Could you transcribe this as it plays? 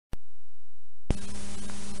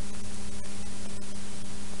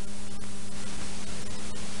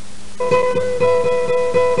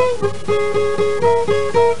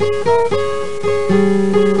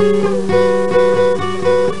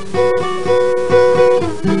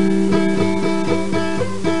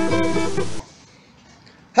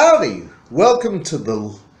Howdy! Welcome to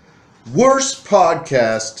the worst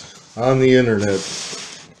podcast on the internet.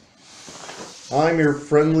 I'm your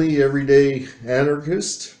friendly, everyday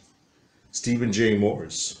anarchist, Stephen J.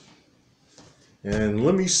 Morris. And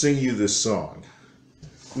let me sing you this song.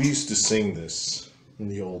 We used to sing this in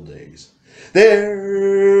the old days.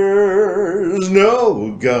 There's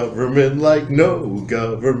no government like no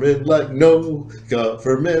government like no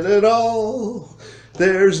government at all.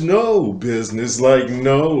 There's no business like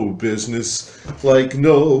no business like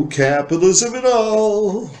no capitalism at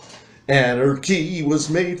all. Anarchy was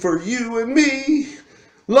made for you and me.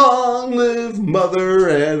 Long live Mother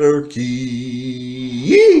Anarchy.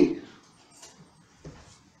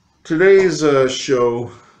 Today's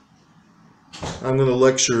show, I'm going to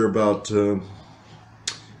lecture about the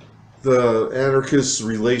anarchist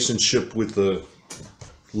relationship with the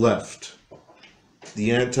left,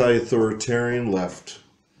 the anti-authoritarian left,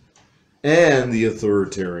 and the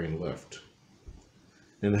authoritarian left,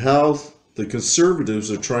 and how the conservatives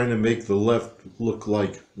are trying to make the left look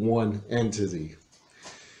like one entity.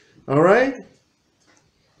 All right?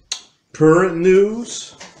 Current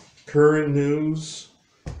news.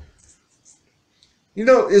 You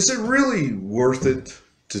know, is it really worth it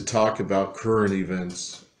to talk about current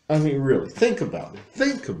events? I mean, really, think about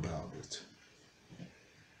it.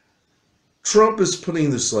 Trump is putting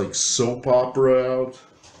this like soap opera out.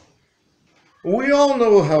 We all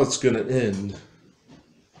know how it's going to end.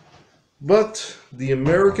 But the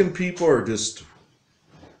American people are just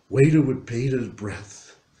waiting with bated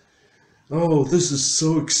breath. Oh, this is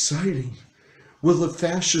so exciting. Will the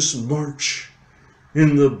fascists march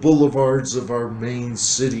in the boulevards of our main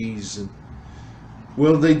cities? And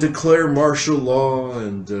will they declare martial law?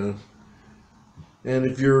 And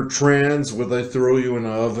if you're trans, will they throw you in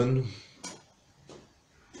an oven?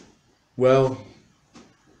 Well,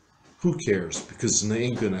 who cares? Because it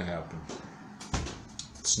ain't gonna happen.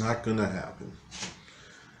 It's not gonna happen.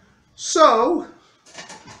 So,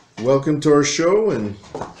 welcome to our show, and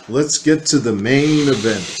let's get to the main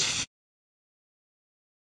event.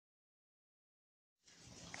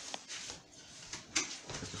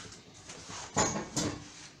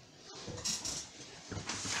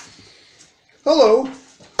 Hello,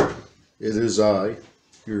 it is I,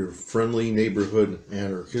 your friendly neighborhood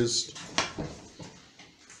anarchist.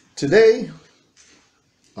 Today,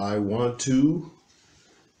 I want to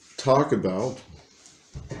talk about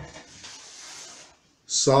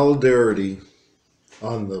solidarity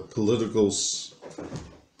on the political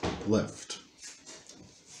left.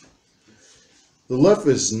 The left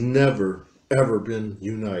has never, ever been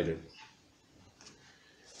united.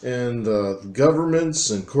 And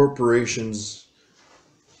governments and corporations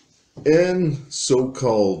and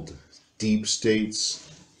so-called deep states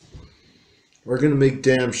are going to make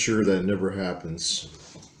damn sure that never happens.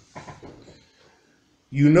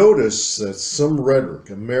 You notice that some rhetoric,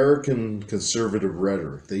 American conservative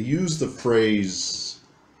rhetoric, they use the phrase,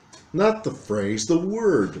 not the phrase, the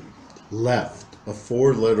word left, a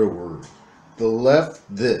four-letter word. The left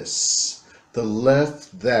this, the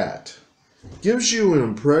left that. Gives you an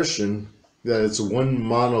impression that it's one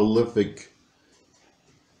monolithic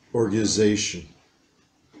organization.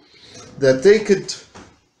 That they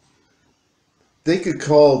could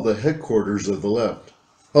call the headquarters of the left.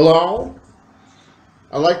 Hello?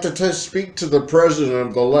 I'd like to speak to the president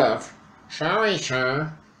of the left. Sorry,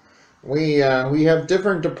 sir. We have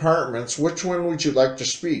different departments. Which one would you like to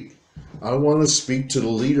speak? I want to speak to the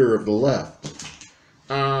leader of the left.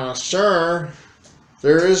 Sir,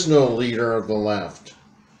 there is no leader of the left.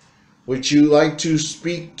 Would you like to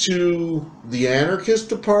speak to the anarchist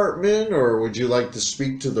department, or would you like to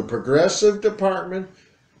speak to the progressive department?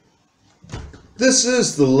 This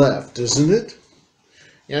is the left, isn't it?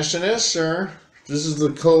 Yes, it is, sir. This is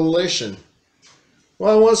the coalition.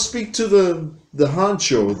 Well, I want to speak to the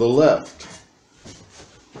honcho, the left.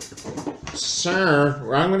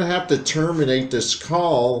 Sir, I'm going to have to terminate this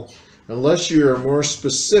call unless you are more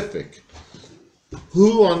specific.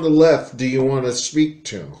 Who on the left do you want to speak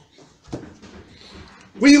to?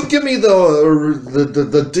 Will you give me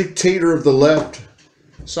the dictator of the left?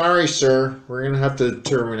 Sorry, sir. We're going to have to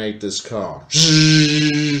terminate this call.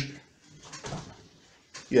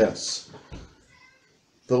 Yes.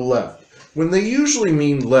 The left. When they usually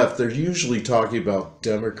mean left, they're usually talking about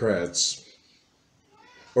Democrats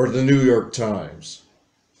or the New York Times,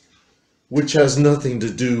 which has nothing to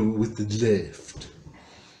do with the left.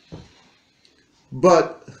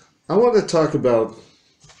 But I want to talk about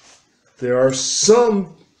there are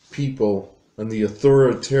some people on the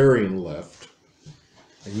authoritarian left,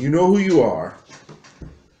 and you know who you are,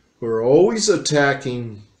 who are always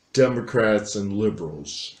attacking Democrats and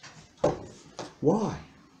liberals. Why?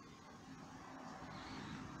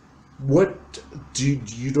 What,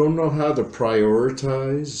 you don't know how to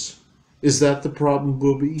prioritize? Is that the problem,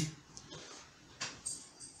 Booby?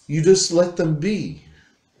 You just let them be.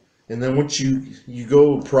 And then once you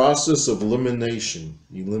go a process of elimination.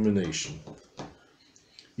 You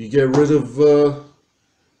get rid of the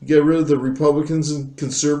Republicans and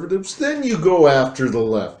conservatives, then you go after the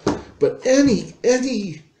left. But any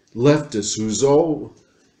leftist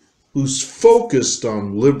who's focused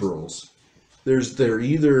on liberals, they're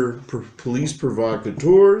either police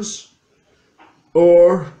provocateurs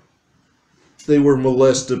or they were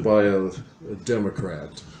molested by a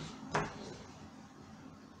Democrat.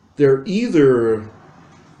 They're either,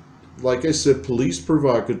 like I said, police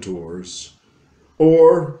provocateurs,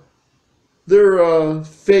 or they're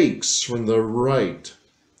fakes from the right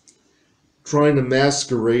trying to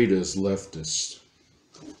masquerade as leftists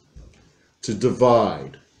to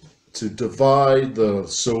divide the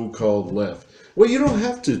so-called left. Well, you don't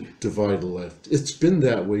have to divide the left. It's been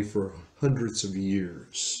that way for hundreds of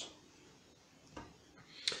years.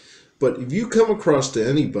 But if you come across to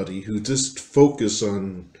anybody who just focus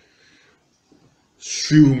on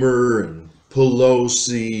Schumer and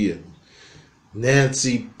Pelosi and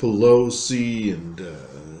Nancy Pelosi and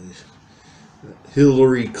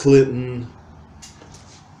Hillary Clinton,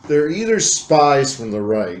 they're either spies from the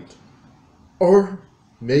right or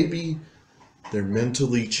maybe they're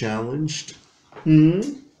mentally challenged.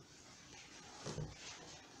 The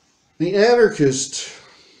anarchist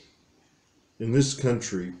in this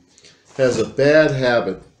country has a bad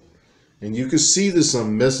habit, and you can see this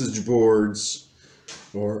on message boards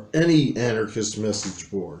or any anarchist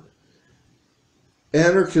message board.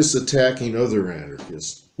 Anarchists attacking other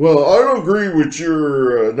anarchists. Well, I don't agree with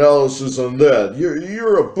your analysis on that.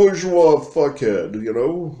 You're a bourgeois fuckhead, you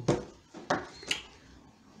know?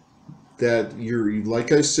 That you're,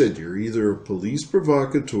 like I said, you're either a police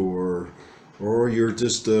provocateur or you're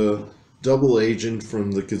just a double agent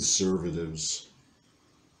from the conservatives.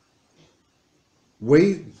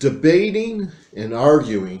 Debating and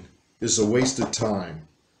arguing is a waste of time.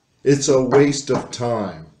 It's a waste of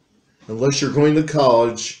time. Unless you're going to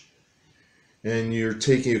college and you're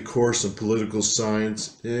taking a course in political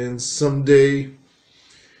science, and someday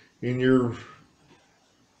you're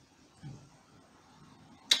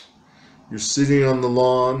sitting on the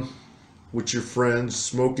lawn with your friends,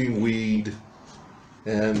 smoking weed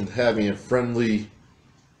and having a friendly,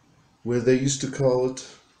 what they used to call it,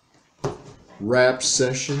 rap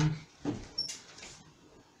session.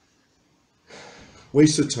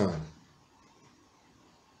 Waste of time.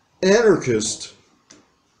 Anarchists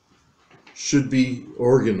should be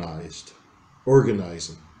organizing,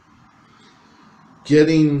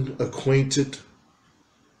 getting acquainted,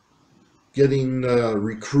 getting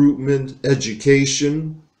recruitment,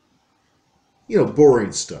 education,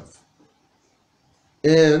 boring stuff.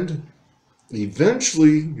 And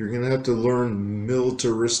eventually you're going to have to learn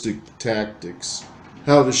militaristic tactics,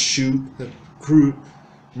 how to shoot, recruit,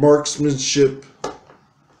 marksmanship.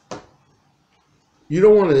 You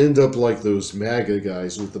don't want to end up like those MAGA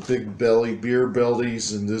guys with the big belly, beer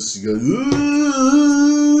bellies, and this go.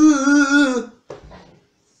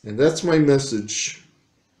 And that's my message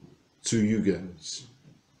to you guys,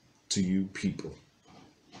 to you people,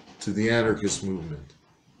 to the anarchist movement.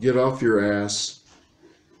 Get off your ass,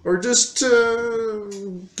 or just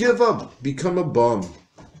give up, become a bum.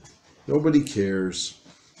 Nobody cares.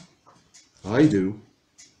 I do.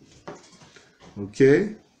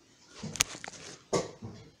 Okay?